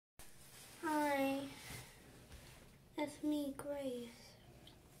It's me, Grace.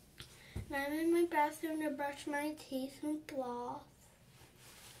 And I'm in my bathroom to brush my teeth and floss.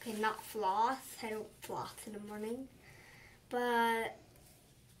 Okay, not floss. I don't floss in the morning. But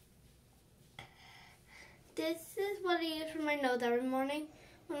this is what I use for my nose every morning.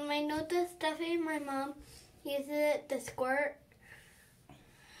 When my nose is stuffy, my mom uses it to squirt.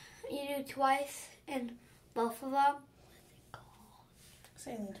 You do twice in both of them. What's it called?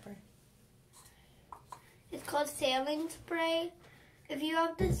 Saline spray. It's called saline spray. If you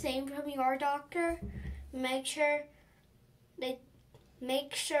have the same from your doctor, make sure that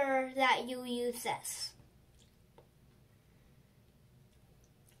you use this.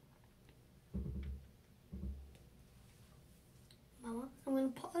 Mama, I'm gonna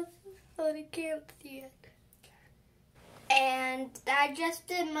pause so I can't see it. And I just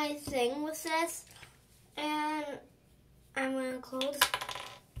did my thing with this, and I'm gonna close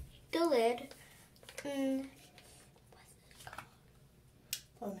the lid. And what's it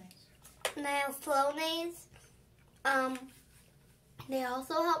called? Flonase. Now Flonase. They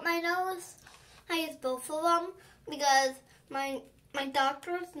also help my nose. I use both of them because my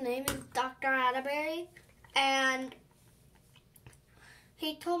doctor's name is Dr. Atterbury, and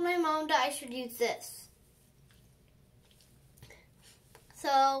he told my mom that I should use this.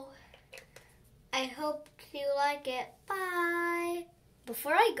 So I hope you like it. Bye.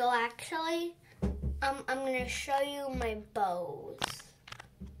 Before I go, actually, I'm gonna show you my bows.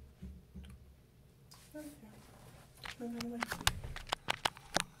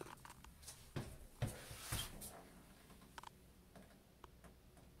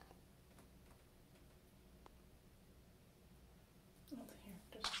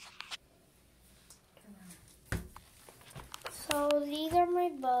 So these are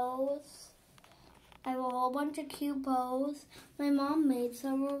my bows. I have a whole bunch of cute bows. My mom made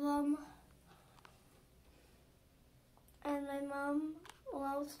some of them. And my mom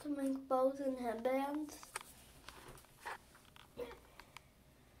loves to make bows and headbands.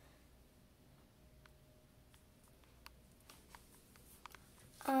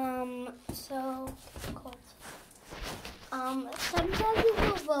 So cool. Sometimes you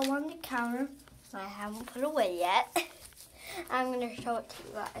will go on the counter. I haven't put away yet. I'm gonna show it to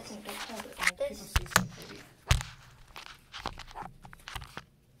you guys.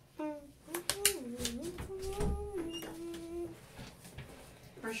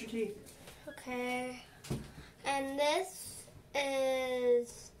 Brush your teeth. Okay. And this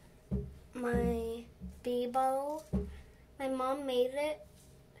is my bee bow. My mom made it.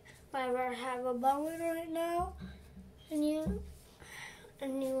 But I have a bow in right now. And you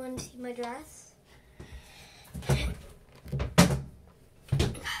want to see my dress?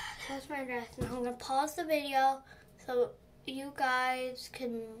 That's my dress. Now I'm gonna pause the video so you guys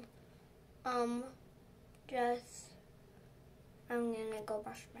can just. I'm gonna go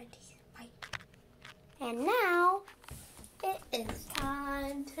brush my teeth. Bye. And now it is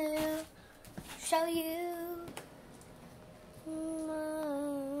time to show you.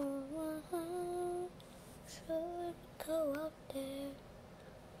 Should go up there.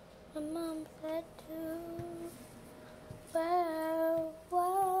 My mom said to. Whoa,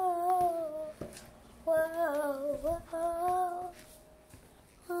 whoa, whoa, whoa,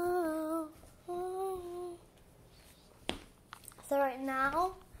 oh, oh. So right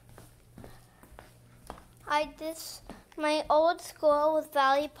now, my old school was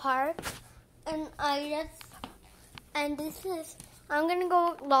Valley Park, and I'm gonna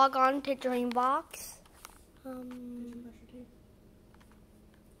go log on to Dreambox.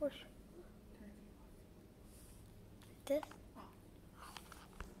 This.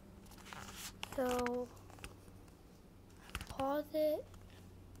 So pause it.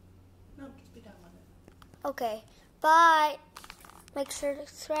 No, just be done with it. Okay. Bye. Make sure to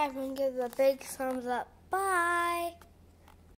subscribe and give a big thumbs up. Bye.